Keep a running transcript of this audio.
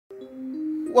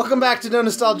Welcome back to No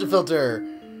Nostalgia Filter.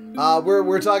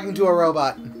 We're talking to a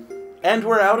robot. And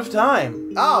we're out of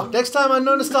time. Oh, next time on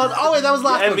No Nostalgia... Oh, wait, that was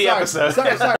last End one. the episode.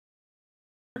 Sorry.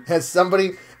 As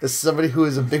somebody who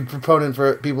is a big proponent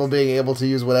for people being able to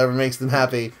use whatever makes them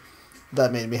happy,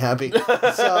 that made me happy.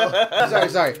 So,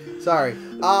 sorry.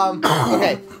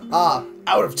 Okay,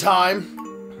 out of time.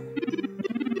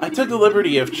 I took the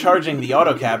liberty of charging the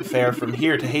autocab fare from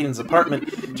here to Hayden's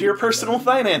apartment to your personal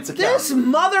finance account. This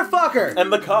motherfucker!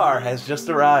 And the car has just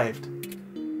arrived.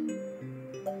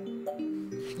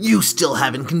 You still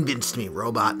haven't convinced me,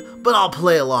 robot, but I'll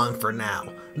play along for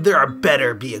now. There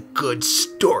better be a good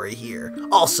story here.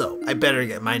 Also, I better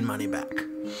get my money back.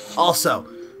 Also,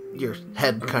 your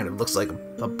head kind of looks like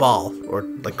a ball, or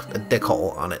like a dick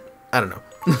hole on it. I don't know.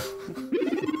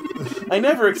 I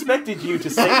never expected you to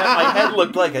say that my head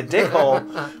looked like a dick hole,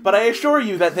 but I assure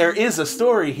you that there is a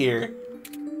story here.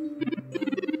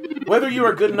 Whether you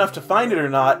are good enough to find it or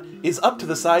not is up to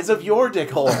the size of your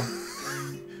dick hole.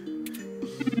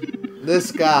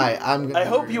 This guy, I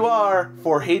hope you are,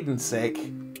 for Hayden's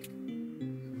sake.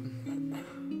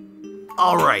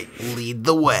 Alright, lead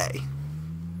the way.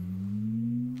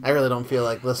 I really don't feel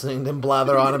like listening to him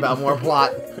blather on about more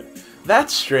plot.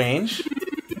 That's strange.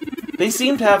 They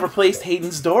seem to have replaced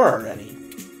Hayden's door already.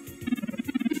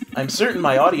 I'm certain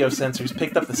my audio sensors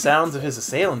picked up the sounds of his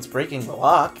assailants breaking the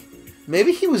lock.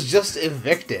 Maybe he was just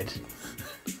evicted.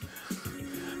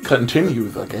 Continue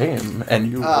the game,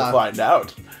 and you will find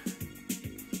out.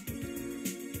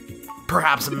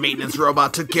 Perhaps a maintenance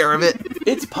robot took care of it?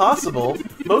 It's possible.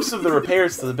 Most of the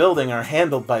repairs to the building are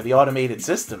handled by the automated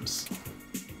systems.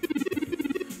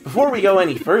 Before we go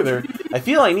any further, I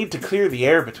feel I need to clear the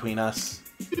air between us.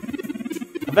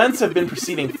 Events have been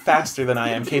proceeding faster than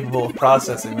I am capable of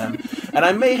processing them, and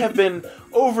I may have been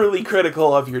overly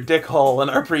critical of your dick hole in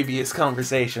our previous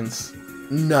conversations.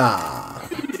 Nah.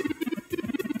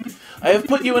 I have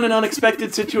put you in an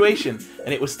unexpected situation,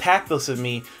 and it was tactless of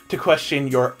me to question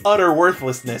your utter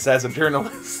worthlessness as a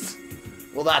journalist.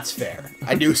 Well, that's fair.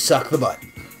 I do suck the butt.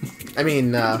 I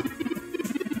mean,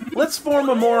 Let's form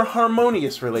a more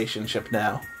harmonious relationship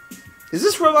now. is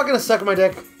this robot gonna suck my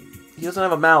dick? He doesn't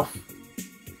have a mouth.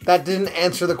 That didn't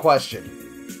answer the question.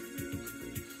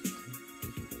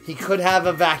 He could have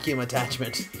a vacuum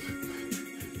attachment.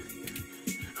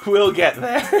 We'll get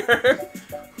there.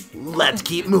 Let's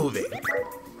keep moving.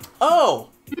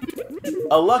 Oh!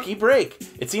 A lucky break.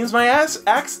 It seems my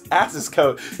ass's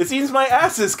code. It seems my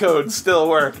ass's code still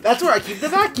work. That's where I keep the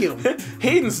vacuum.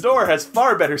 Hayden's door has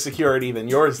far better security than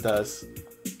yours does.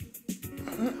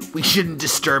 We shouldn't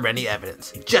disturb any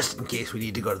evidence, just in case we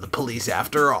need to go to the police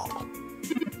after all.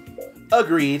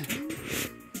 Agreed.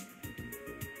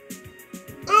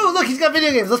 Oh, look, he's got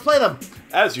video games. Let's play them.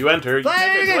 As you enter, you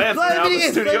take a glance around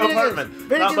the studio apartment.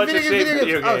 Not much has changed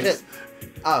video games. Oh, shit.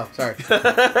 Oh, sorry.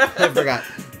 I forgot.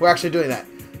 We're actually doing that.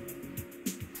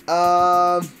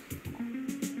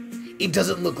 It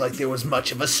doesn't look like there was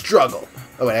much of a struggle.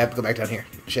 Oh, wait, I have to go back down here.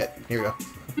 Shit. Here we go.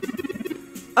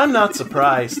 I'm not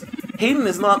surprised. Hayden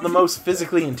is not the most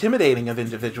physically intimidating of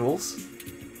individuals.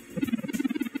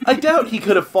 I doubt he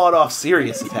could have fought off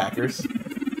serious attackers.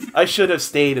 I should have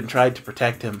stayed and tried to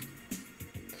protect him.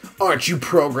 Aren't you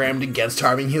programmed against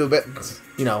harming humans?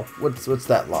 You know, what's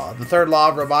that law? The third law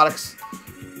of robotics?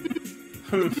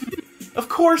 Of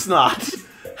course not.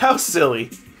 How silly.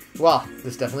 Well,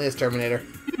 this definitely is Terminator.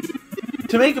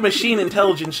 To make a machine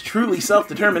intelligence truly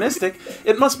self-deterministic,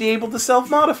 it must be able to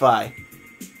self-modify.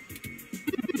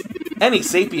 Any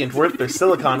sapient worth their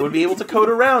silicon would be able to code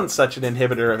around such an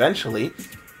inhibitor eventually.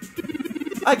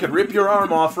 I could rip your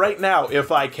arm off right now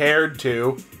if I cared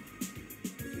to.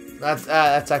 That's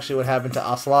actually what happened to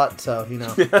Ocelot, so, you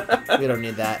know, we don't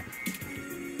need that.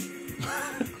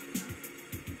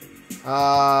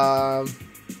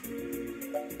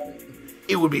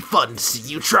 It would be fun to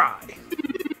see you try.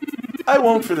 I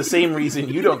won't for the same reason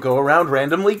you don't go around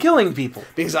randomly killing people.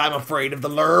 Because I'm afraid of the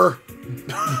lure.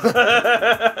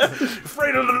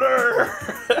 Afraid of the lure!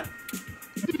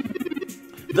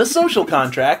 The social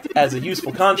contract, as a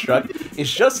useful construct,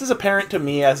 is just as apparent to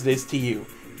me as it is to you,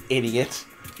 idiot.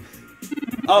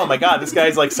 Oh my god, this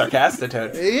guy's like sarcastic.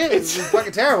 It's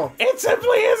fucking terrible. It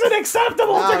simply isn't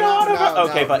acceptable to go on a...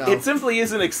 Okay, fine. no. It simply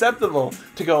isn't acceptable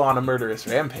to go on a murderous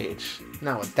rampage.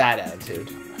 Not with that attitude.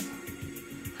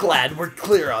 Glad we're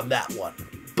clear on that one,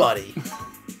 buddy.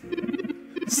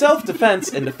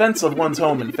 Self-defense and defense of one's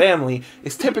home and family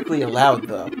is typically allowed,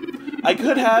 though. I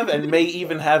could have, and may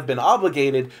even have been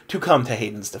obligated, to come to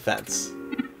Hayden's defense.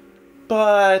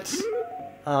 But...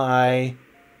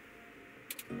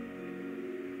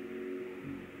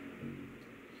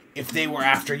 If they were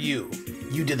after you,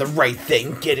 you did the right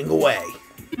thing getting away.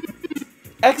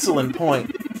 Excellent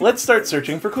point. Let's start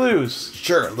searching for clues.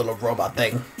 Sure, little robot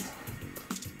thing.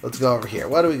 Let's go over here.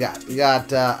 What do we got? We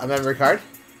got a memory card.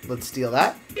 Let's steal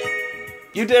that.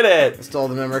 You did it! Stole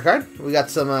the memory card. We got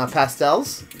some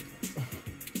pastels.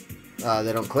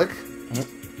 They don't click.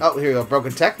 Oh, here we go.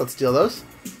 Broken tech. Let's steal those.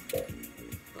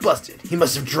 Busted. He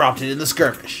must have dropped it in the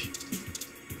skirmish.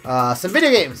 Some video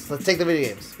games. Let's take the video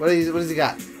games. What does he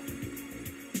got?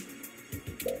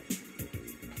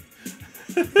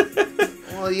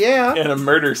 Well, yeah. In a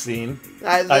murder scene.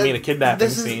 I mean, a kidnapping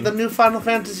scene. The new Final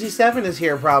Fantasy VII is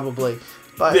here, probably.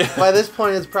 But by this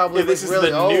point, it's probably this is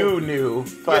really the new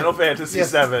Final Fantasy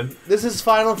VII. This is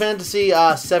Final Fantasy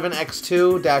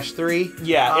 7X2-3.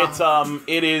 Yeah,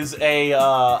 it is a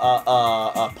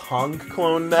Pong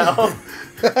clone now.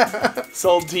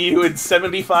 Sold to you in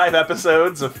 75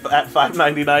 episodes at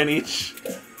 $5.99 each.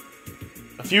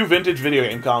 A few vintage video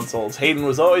game consoles. Hayden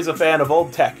was always a fan of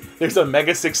old tech. There's a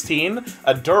Mega 16,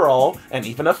 a Dural, and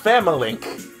even a Familink.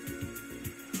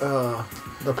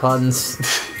 The puns.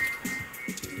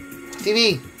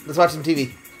 TV. Let's watch some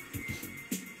TV.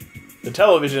 The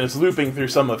television is looping through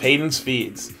some of Hayden's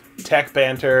feeds. Tech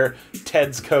banter,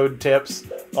 Ted's code tips,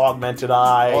 augmented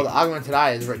eye. Oh, the augmented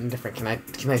eye is written different. Can I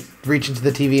reach into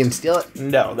the TV and steal it?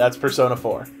 No, that's Persona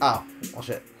 4. Oh, well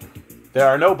shit. There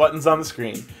are no buttons on the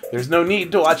screen. There's no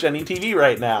need to watch any TV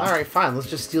right now. Alright, fine. Let's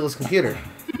just steal his computer.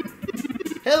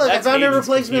 Hey, look, That's I found a Hayden's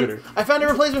replacement. computer. I found a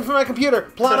replacement for my computer.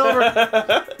 Plot over.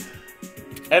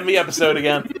 End the episode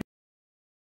again.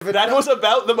 That was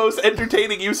about the most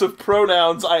entertaining use of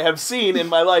pronouns I have seen in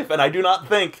my life, and I do not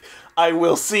think I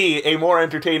will see a more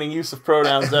entertaining use of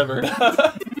pronouns ever.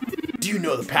 Do you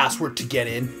know the password to get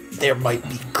in? There might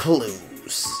be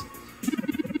clues.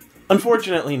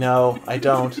 Unfortunately, no, I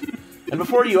don't. And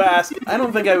before you ask, I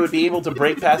don't think I would be able to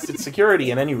break past its security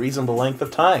in any reasonable length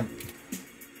of time.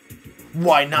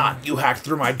 Why not? You hacked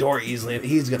through my door easily.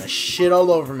 He's gonna shit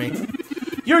all over me.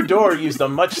 Your door used a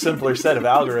much simpler set of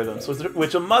algorithms,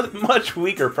 which a much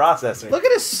weaker processor. Look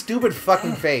at his stupid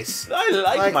fucking face. I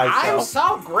like myself. I'm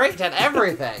so great at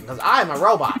everything, because I'm a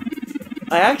robot.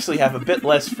 I actually have a bit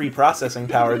less free processing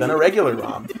power than a regular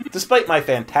ROM, despite my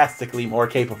fantastically more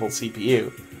capable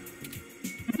CPU.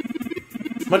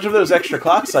 Much of those extra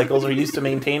clock cycles are used to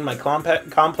maintain my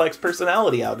complex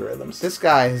personality algorithms. This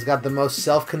guy has got the most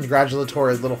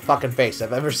self-congratulatory little fucking face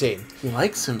I've ever seen. He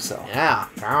likes himself. Yeah,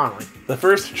 apparently. The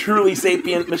first truly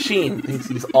sapient machine thinks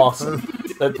he's awesome.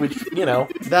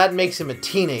 That makes him a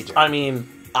teenager. I mean,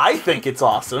 I think it's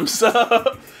awesome,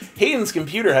 so... Hayden's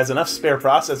computer has enough spare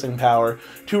processing power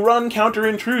to run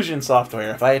counter-intrusion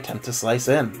software if I attempt to slice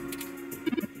in.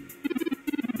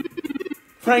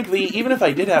 Frankly, even if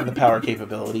I did have the power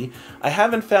capability, I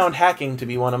haven't found hacking to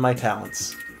be one of my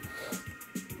talents.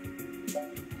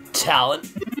 Talent?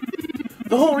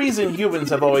 The whole reason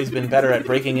humans have always been better at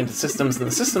breaking into systems than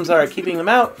the systems are at keeping them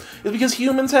out is because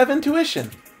humans have intuition.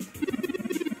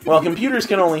 While computers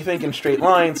can only think in straight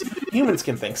lines, humans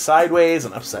can think sideways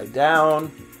and upside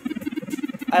down.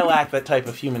 I lack that type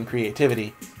of human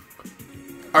creativity.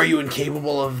 Are you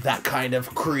incapable of that kind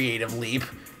of creative leap?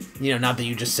 You know, not that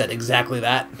you just said exactly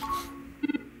that.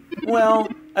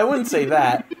 Well, I wouldn't say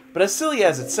that, but as silly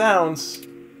as it sounds,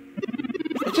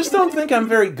 I just don't think I'm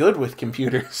very good with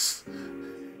computers.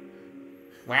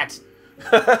 What?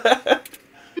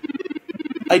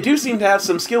 I do seem to have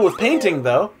some skill with painting,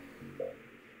 though.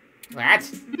 What?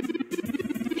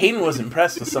 Hayden was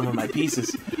impressed with some of my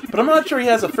pieces, but I'm not sure he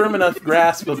has a firm enough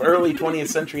grasp of early 20th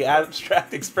century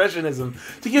abstract expressionism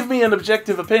to give me an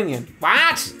objective opinion.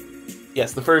 What?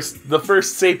 Yes, the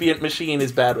first sapient machine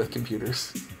is bad with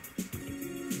computers.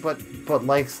 But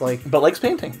likes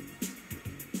painting.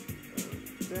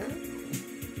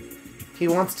 He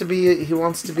wants to be A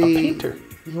painter.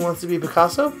 He wants to be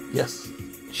Picasso? Yes.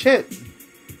 Shit.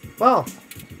 Well,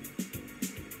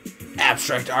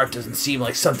 Abstract art doesn't seem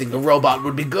like something a robot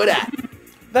would be good at.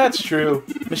 That's true.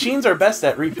 Machines are best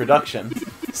at reproduction.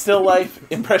 Still life,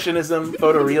 impressionism,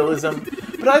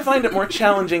 photorealism, but I find it more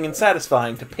challenging and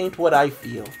satisfying to paint what I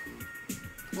feel.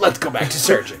 Let's go back to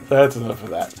searching. That's enough of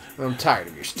that. I'm tired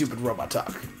of your stupid robot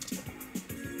talk.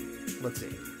 Let's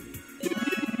see.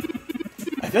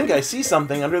 I think I see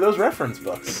something under those reference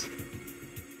books.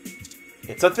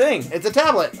 It's a thing. It's a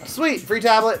tablet. Sweet, free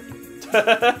tablet.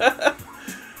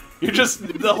 You're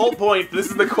just, the whole point,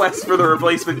 this is the quest for the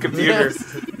replacement computer.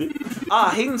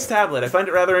 Yes. Hayden's tablet. I find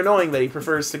it rather annoying that he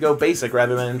prefers to go basic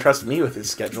rather than entrust me with his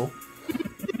schedule.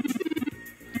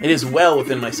 It is well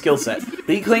within my skill set,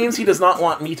 but he claims he does not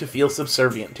want me to feel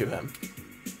subservient to him.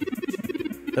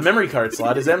 The memory card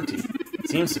slot is empty.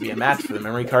 Seems to be a match for the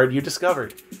memory card you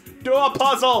discovered. Do a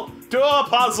puzzle! Do a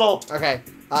puzzle! Okay.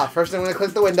 First I'm gonna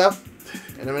click the window,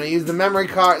 and I'm gonna use the memory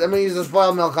card. I'm gonna use the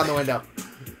spoiled milk on the window.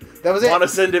 That was it. Want to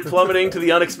send it plummeting to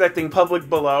the unexpected public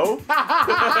below?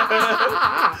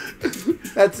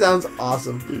 That sounds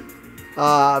awesome.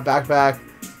 Backpack,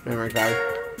 memory card.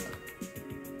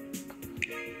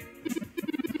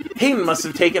 Hayden must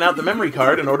have taken out the memory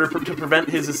card in order to prevent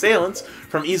his assailants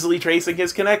from easily tracing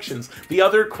his connections. The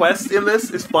other quest in this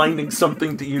is finding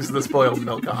something to use the spoiled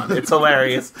milk on. It's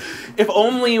hilarious. If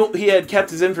only he had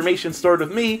kept his information stored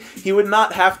with me, he would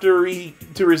not have to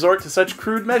resort to such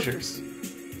crude measures.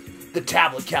 The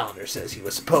tablet calendar says he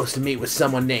was supposed to meet with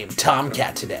someone named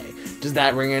Tomcat today. Does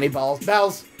that ring any bells?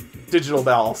 Digital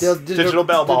bells. Digital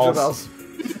bell balls.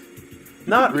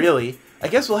 Not really. I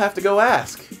guess we'll have to go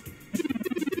ask.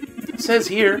 It says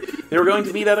here they were going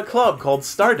to meet at a club called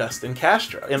Stardust in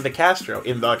Castro. Inside the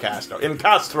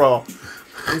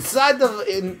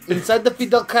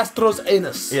Fidel Castro's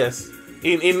anus. Yes.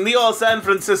 In Neo San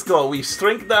Francisco, we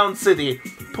shrink down city,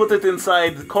 put it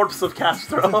inside the corpse of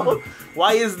Castro.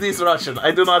 Why is this Russian? I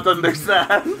do not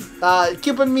understand.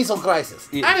 Cuban Missile Crisis.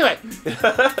 Yeah. Anyway.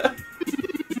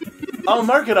 I'll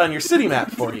mark it on your city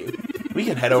map for you. We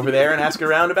can head over there and ask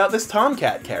around about this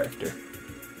Tomcat character.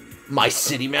 My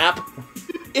city map?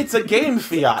 It's a game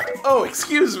fiat. Oh,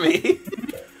 excuse me.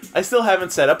 I still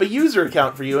haven't set up a user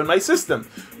account for you in my system.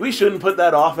 We shouldn't put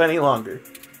that off any longer.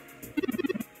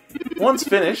 Once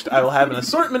finished, I will have an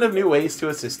assortment of new ways to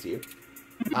assist you.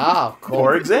 Oh, cool.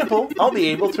 For example, I'll be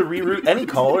able to reroute any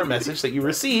call or message that you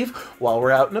receive while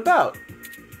we're out and about.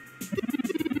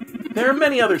 There are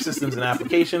many other systems and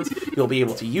applications you'll be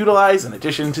able to utilize in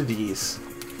addition to these.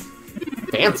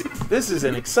 Fancy. This is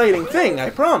an exciting thing, I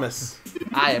promise.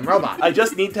 I am Robot. I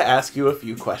just need to ask you a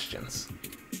few questions.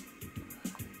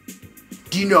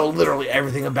 Do you know literally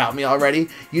everything about me already?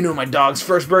 You know my dog's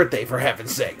first birthday, for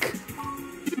heaven's sake.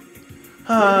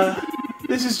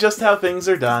 This is just how things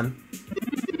are done.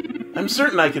 I'm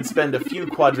certain I could spend a few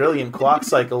quadrillion clock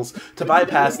cycles to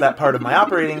bypass that part of my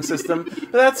operating system,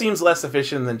 but that seems less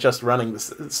efficient than just running the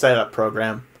setup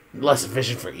program. Less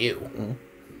efficient for you.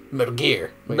 Metal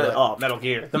Gear. Metal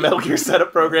Gear. The Metal Gear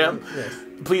setup program. Yes.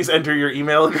 Please enter your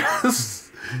email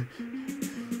address.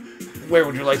 Where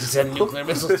would you like to send nuclear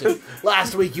missiles to?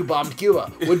 Last week you bombed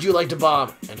Cuba. Would you like to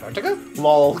bomb Antarctica?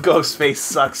 Lol, Ghostface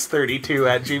sucks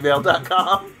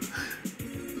 32@gmail.com.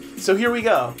 So here we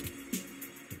go.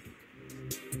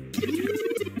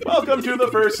 Welcome to the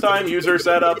first-time user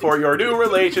setup for your new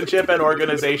relationship and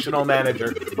organizational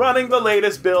manager, running the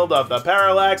latest build of the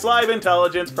Parallax Live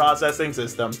Intelligence Processing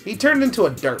System. He turned into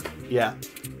a derp. Yeah.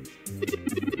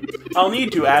 I'll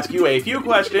need to ask you a few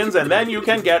questions, and then you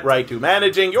can get right to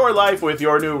managing your life with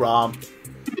your new ROM.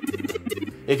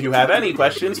 If you have any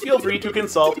questions, feel free to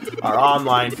consult our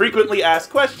online frequently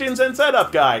asked questions and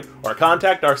setup guide, or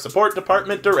contact our support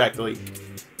department directly.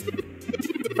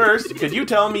 First, could you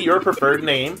tell me your preferred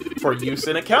name for use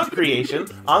in account creation,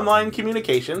 online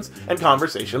communications, and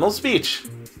conversational speech?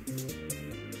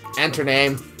 Enter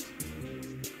name.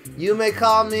 You may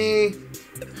call me...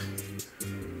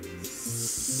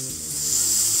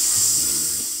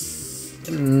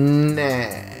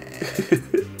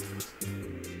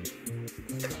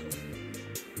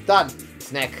 Done.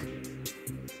 Snack.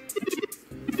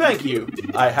 Thank you.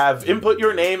 I have input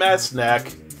your name as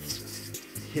Snack.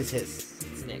 His.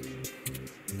 Snack.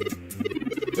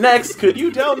 Next, could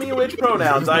you tell me which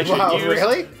pronouns I should use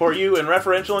really? for you in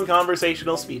referential and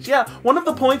conversational speech? Yeah, one of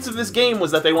the points of this game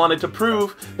was that they wanted to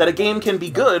prove that a game can be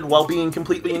good while being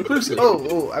completely inclusive.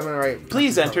 Oh, I'm gonna write...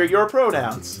 Please enter your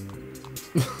pronouns.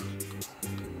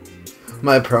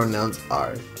 My pronouns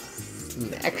are...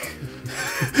 Snack.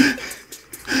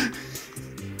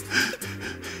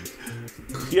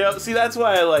 Yeah, see, that's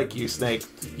why I like you, Snake.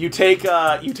 You take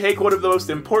one of the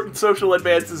most important social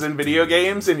advances in video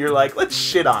games, and you're like, let's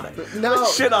shit on it. No.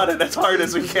 Let's shit on it as hard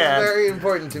as we It's can. very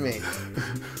important to me.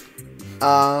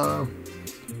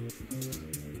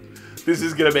 This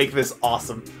is gonna make this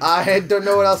awesome. I don't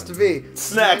know what else to be.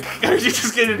 Snack. Are you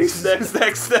just gonna do snack, and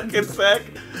snack?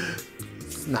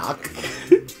 Snock.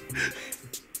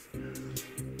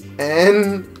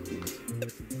 And...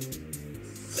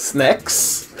 Snacks.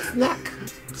 Snack.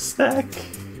 Snack.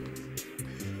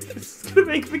 This is gonna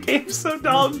make the game so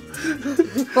dumb.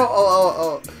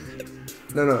 Oh.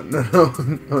 No.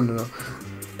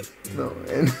 No,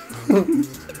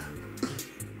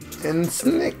 and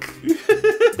Snick.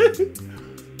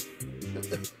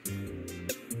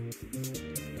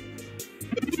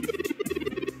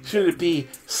 Should it be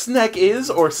Snack is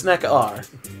or Snack are?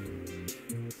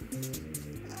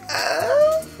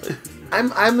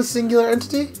 I'm a singular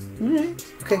entity. Alright.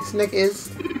 Okay, Snick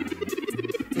is.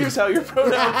 Here's how your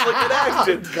pronouns look in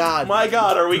action. Oh, God. My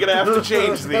God, are we gonna have to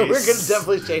change these? We're gonna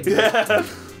definitely change these. Yeah.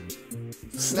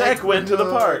 Snack went to the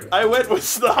park. I went with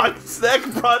Snack. Snack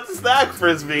brought Snack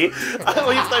Frisbee. At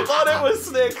least I thought it was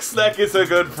Snick. Snack is a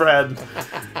good friend.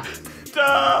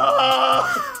 Duh!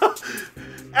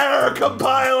 Error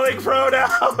compiling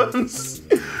pronouns.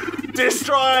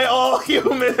 Destroy all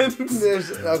humans.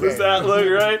 Okay. Does that look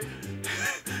right?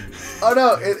 Oh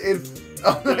no!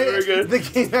 We're good. The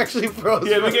game actually froze.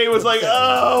 Yeah, the game was like,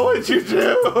 oh, what'd you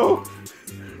do?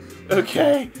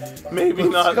 Okay, maybe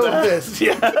not go with that. this.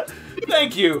 Yeah.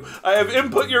 Thank you. I have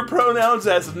input your pronouns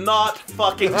as not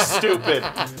fucking stupid.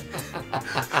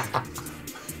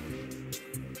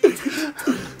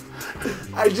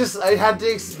 I had to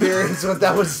experience what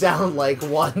that would sound like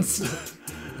once.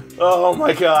 Oh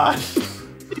my god.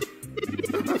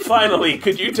 Finally,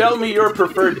 could you tell me your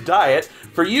preferred diet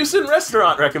for use in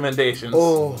restaurant recommendations?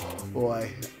 Oh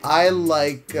boy, I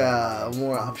like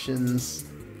more options.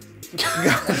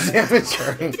 God damn it,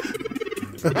 Turing.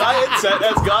 Diet set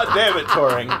as Goddammit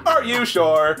Turing. Are you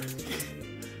sure?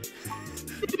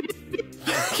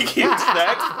 Cute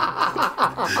Snack.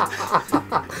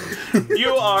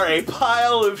 You are a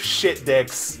pile of shit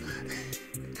dicks.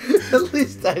 At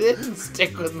least I didn't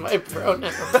stick with my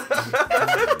pronouns.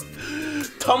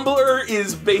 Tumblr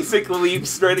is basically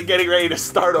getting ready to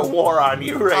start a war on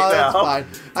you right now. That's fine.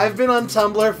 I've been on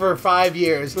Tumblr for 5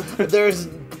 years. There's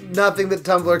nothing that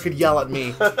Tumblr could yell at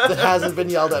me that hasn't been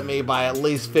yelled at me by at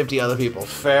least 50 other people.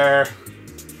 Fair.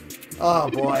 Oh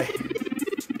boy.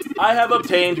 I have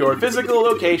obtained your physical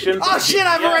location. Oh shit,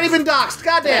 I've already been doxxed.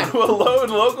 Goddamn. And will load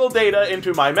local data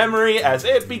into my memory as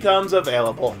it becomes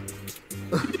available.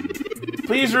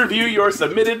 Please review your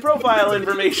submitted profile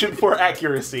information for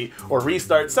accuracy, or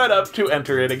restart setup to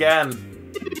enter it again.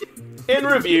 In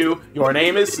review, your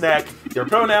name is Snack, your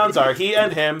pronouns are he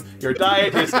and him, your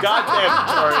diet is goddamn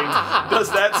Turing. Does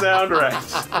that sound right?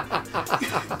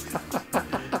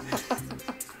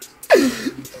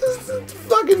 This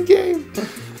fucking game.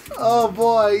 Oh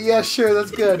boy, yeah, sure,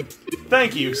 that's good.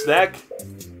 Thank you, Snack.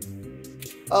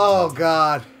 Oh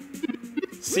god.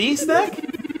 See, Snack?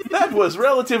 That was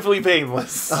relatively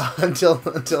painless. Until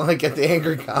I get the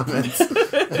angry comments.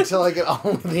 Until I get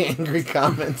all of the angry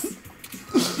comments.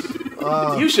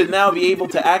 You should now be able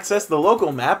to access the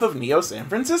local map of Neo San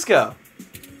Francisco.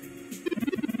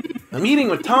 The meeting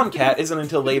with Tomcat isn't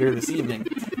until later this evening.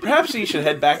 Perhaps you should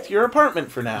head back to your apartment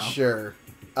for now. Sure.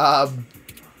 How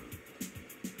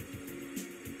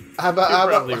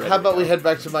about we head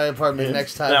back to my apartment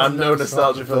next time? No, no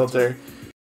nostalgia filter.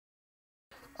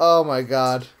 Oh my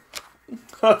god.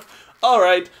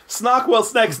 Alright, Snock will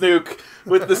snack snook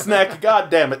with the snack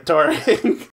goddamn it, Turing.